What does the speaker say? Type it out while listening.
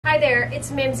Hi there,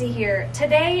 it's Mimsy here.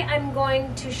 Today I'm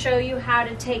going to show you how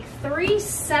to take 3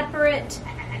 separate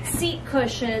seat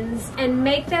cushions and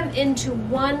make them into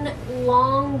one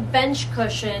long bench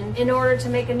cushion in order to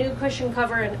make a new cushion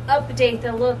cover and update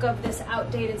the look of this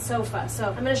outdated sofa. So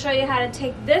I'm going to show you how to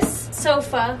take this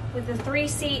sofa with the 3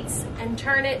 seats and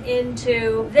turn it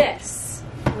into this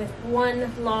with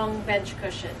one long bench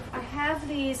cushion. I have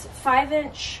these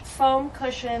 5-inch foam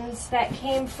cushions that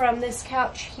came from this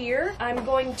couch here. I'm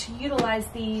going to utilize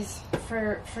these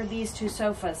for these 2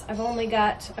 sofas. I've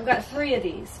got 3 of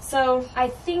these. So I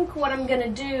think what I'm gonna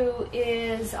do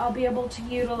is I'll be able to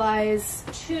utilize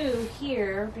 2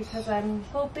 here because I'm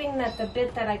hoping that the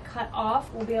bit that I cut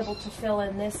off will be able to fill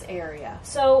in this area.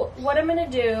 So what I'm gonna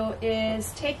do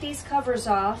is take these covers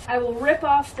off. I will rip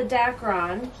off the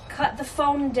Dacron, cut the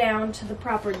foam down to the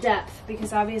proper depth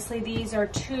because obviously these are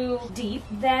too deep.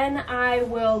 Then I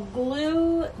will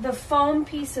glue the foam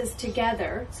pieces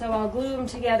together. So I'll glue them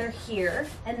together here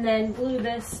and then glue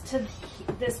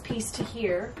this piece to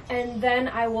here, and then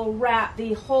I will wrap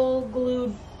the whole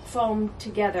glued foam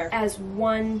together as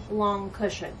one long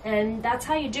cushion. And that's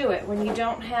how you do it when you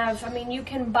don't have, I mean, you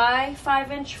can buy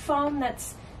 5-inch foam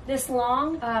that's this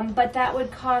long, but that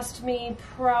would cost me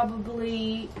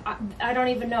probably, I don't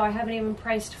even know, I haven't even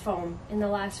priced foam in the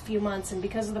last few months, and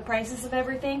because of the prices of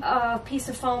everything, a piece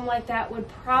of foam like that would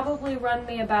probably run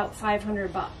me about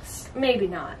 500 bucks. Maybe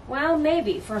not. Well,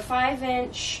 maybe. For a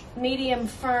 5-inch medium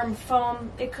firm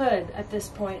foam, it could at this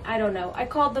point. I don't know. I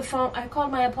called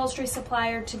my upholstery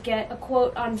supplier to get a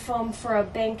quote on foam for a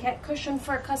banquette cushion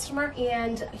for a customer,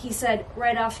 and he said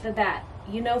right off the bat,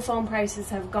 you know foam prices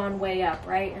have gone way up,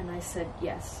 right? And I said,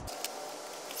 yes.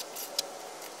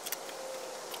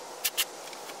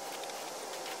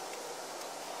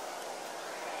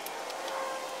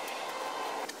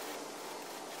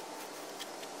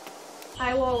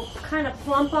 I will kind of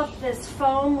plump up this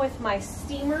foam with my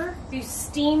steamer. If you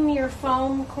steam your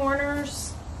foam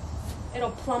corners,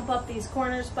 it'll plump up these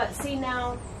corners, but see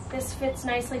now, this fits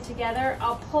nicely together.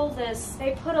 I'll pull this.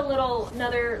 They put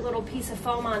another little piece of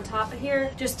foam on top of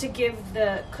here just to give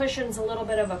the cushions a little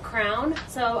bit of a crown.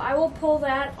 So I will pull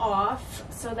that off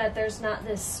so that there's not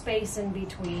this space in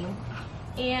between.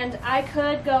 And I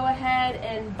could go ahead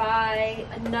and buy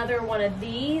another one of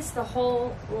these, the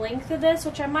whole length of this,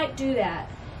 which I might do that.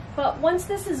 But once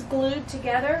this is glued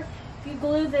together, if you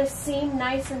glue this seam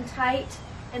nice and tight,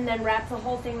 and then wrap the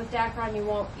whole thing with Dacron, you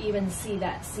won't even see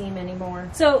that seam anymore.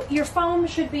 So your foam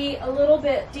should be a little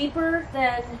bit deeper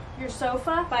than your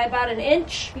sofa by about 1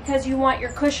 inch because you want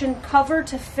your cushion cover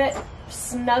to fit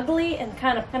snugly and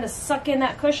kind of suck in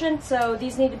that cushion. So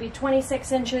these need to be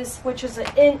 26 inches, which is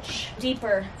 1 inch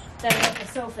deeper than what the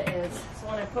sofa is. So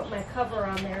when I put my cover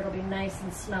on there, it'll be nice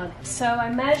and snug. So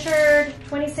I measured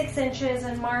 26 inches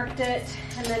and marked it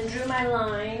and then drew my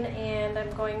line, and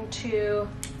I'm going to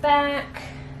back.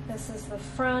 This is the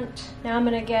front. Now I'm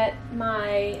gonna get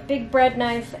my big bread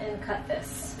knife and cut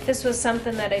this. If this was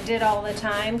something that I did all the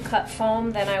time, cut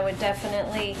foam, then I would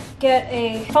definitely get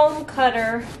a foam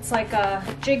cutter. It's like a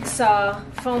jigsaw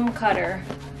foam cutter.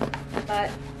 But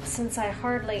since I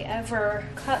hardly ever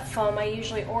cut foam, I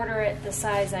usually order it the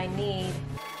size I need.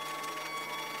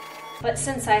 But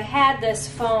since I had this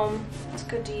foam, it's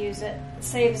good to use it. It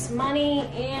saves money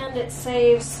and it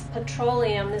saves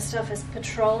petroleum. This stuff is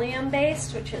petroleum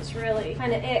based, which is really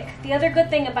kind of ick. The other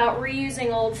good thing about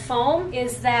reusing old foam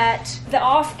is that the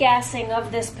off-gassing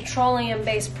of this petroleum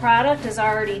based product is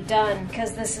already done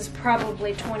because this is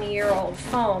probably 20-year-old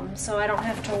foam, so I don't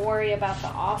have to worry about the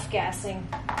off-gassing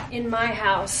in my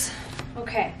house.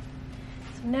 Okay,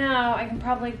 so now I can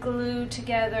probably glue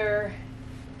together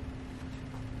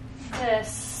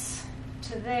this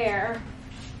to there,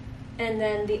 and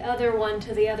then the other one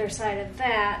to the other side of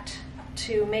that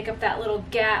to make up that little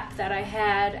gap that I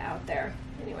had out there.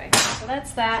 Anyway, so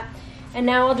that's that. And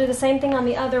now I'll do the same thing on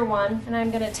the other one, and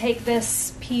I'm gonna take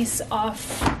this piece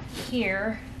off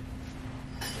here.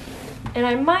 And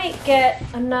I might get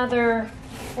another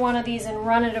one of these and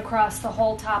run it across the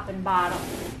whole top and bottom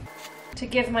to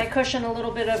give my cushion a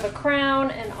little bit of a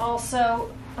crown, and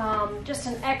also just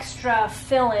an extra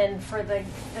fill-in for the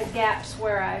gaps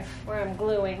where I'm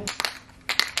gluing.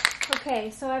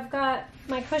 Okay, so I've got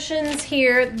my cushions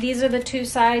here. These are the 2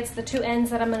 sides, the 2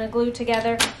 ends that I'm going to glue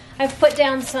together. I've put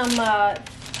down some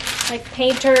like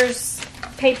painter's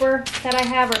paper that I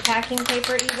have, or packing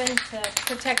paper even, to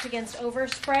protect against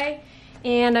overspray.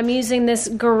 And I'm using this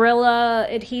Gorilla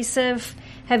adhesive,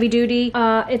 heavy duty.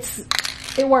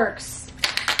 It works.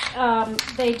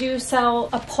 they do sell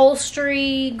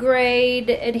upholstery grade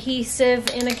adhesive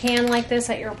in a can like this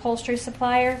at your upholstery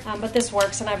supplier, but this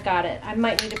works and I've got it. I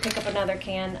might need to pick up another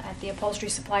can at the upholstery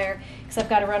supplier because I've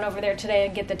got to run over there today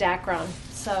and get the Dacron.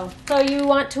 So you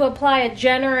want to apply a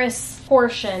generous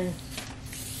portion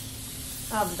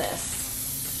of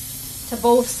this to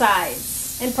both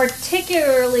sides, and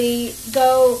particularly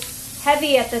go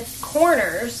heavy at the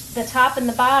corners, the top and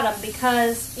the bottom,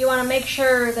 because you want to make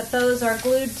sure that those are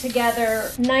glued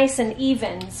together nice and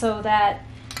even so that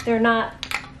they're not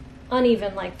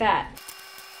uneven like that.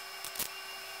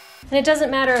 And it doesn't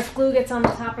matter if glue gets on the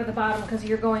top or the bottom because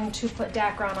you're going to put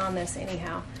Dacron on this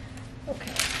anyhow.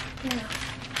 Okay, now.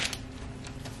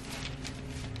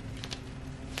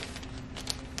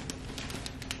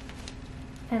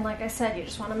 And like I said, you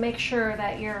just want to make sure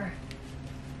that your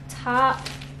top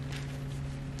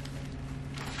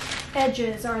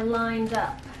edges are lined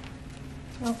up.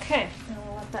 Okay,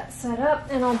 I'll let that set up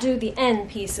and I'll do the end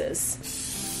pieces.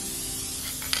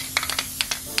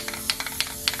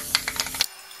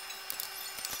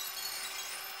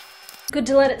 Good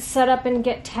to let it set up and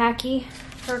get tacky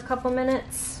for a couple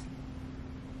minutes.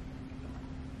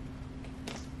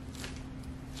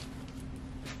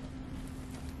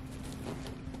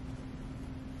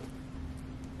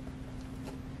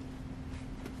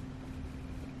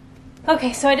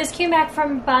 Okay, so I just came back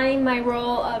from buying my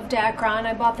roll of Dacron.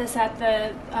 I bought this at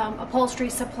the upholstery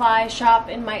supply shop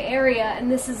in my area,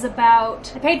 and this is about,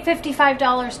 I paid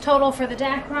 $55 total for the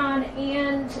Dacron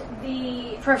and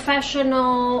the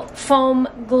professional foam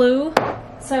glue.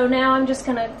 So now I'm just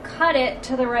gonna cut it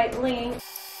to the right length.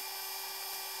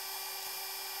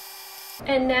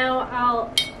 And now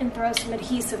I'll throw some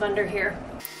adhesive under here.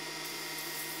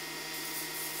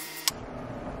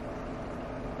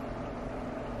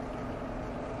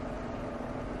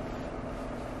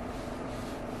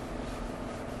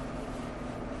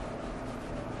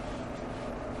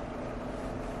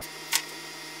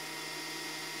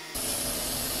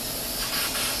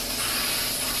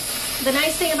 The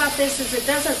nice thing about this is it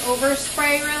doesn't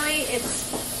overspray really. It's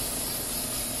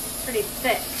pretty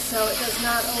thick, so it does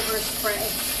not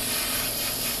overspray.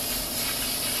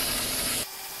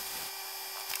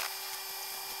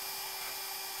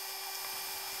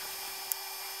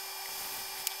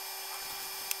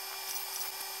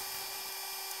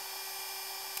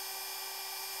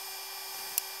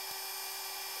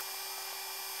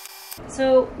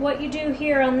 So what you do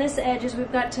here on this edge is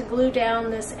we've got to glue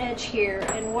down this edge here,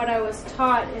 and what I was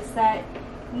taught is that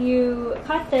you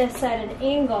cut this at an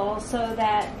angle so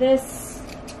that this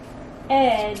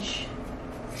edge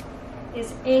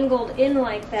is angled in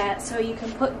like that, so you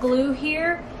can put glue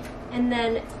here and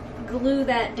then glue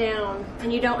that down,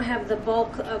 and you don't have the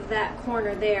bulk of that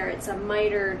corner there. It's a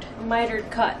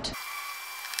mitered cut.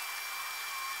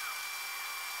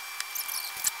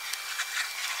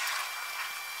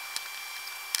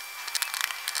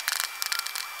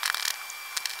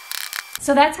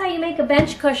 So that's how you make a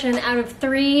bench cushion out of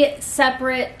 3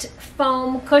 separate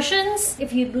foam cushions.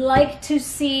 If you'd like to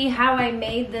see how I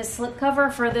made this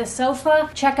slipcover for this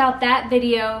sofa, check out that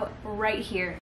video right here.